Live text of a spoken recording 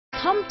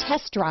Come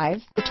test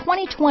drive the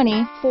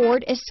 2020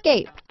 Ford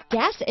Escape.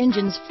 Gas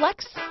engines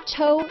flex,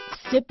 tow,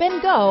 sip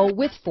and go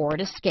with Ford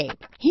Escape.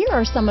 Here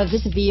are some of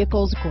this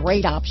vehicle's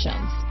great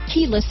options: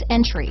 keyless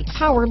entry,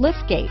 power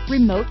liftgate,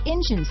 remote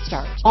engine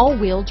start,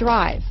 all-wheel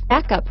drive,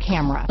 backup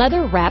camera,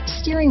 leather-wrapped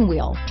steering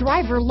wheel,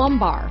 driver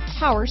lumbar,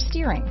 power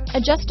steering,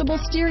 adjustable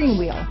steering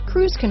wheel,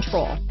 cruise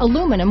control,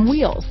 aluminum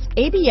wheels,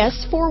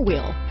 ABS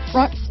four-wheel,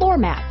 front floor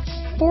mats,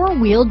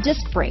 four-wheel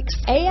disc brakes,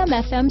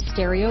 AM/FM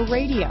stereo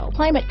radio,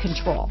 climate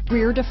control,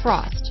 rear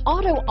defrost,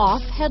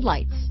 auto-off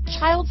headlights,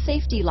 child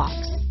safety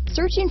locks.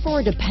 Searching for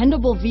a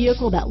dependable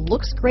vehicle that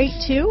looks great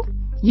too?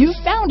 You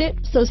found it,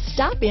 so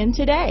stop in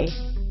today.